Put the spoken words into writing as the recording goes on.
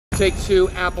Take two,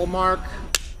 Apple Mark.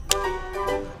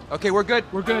 Okay, we're good.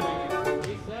 We're good.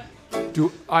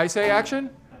 Do I say action?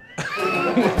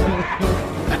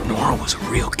 That Nora was a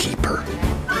real keeper.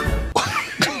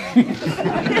 Can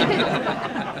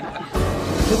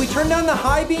we turn down the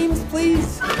high beams,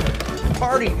 please?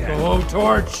 Party. Oh,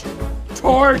 torch.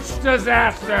 Torch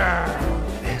disaster.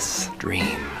 This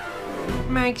dream.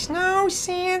 Makes no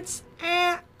sense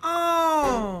at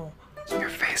all. Your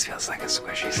face feels like a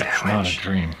squishy It's sandwich. not a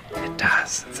dream. It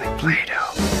does. It's like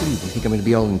Play-Doh. You think I'm gonna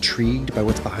be all intrigued by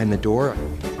what's behind the door?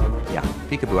 Yeah,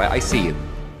 peekaboo, I see you.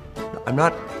 I'm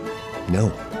not. No.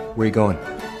 Where are you going?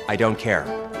 I don't care.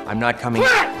 I'm not coming.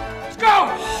 Let's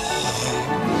go!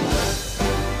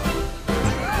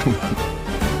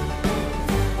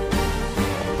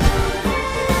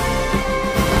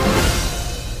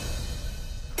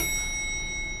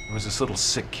 There was this little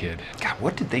sick kid. God,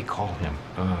 what did they call him?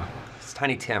 It's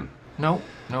Tiny Tim. No,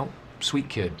 sweet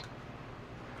kid.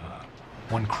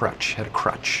 One crutch, had a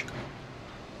crutch.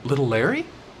 Little Larry?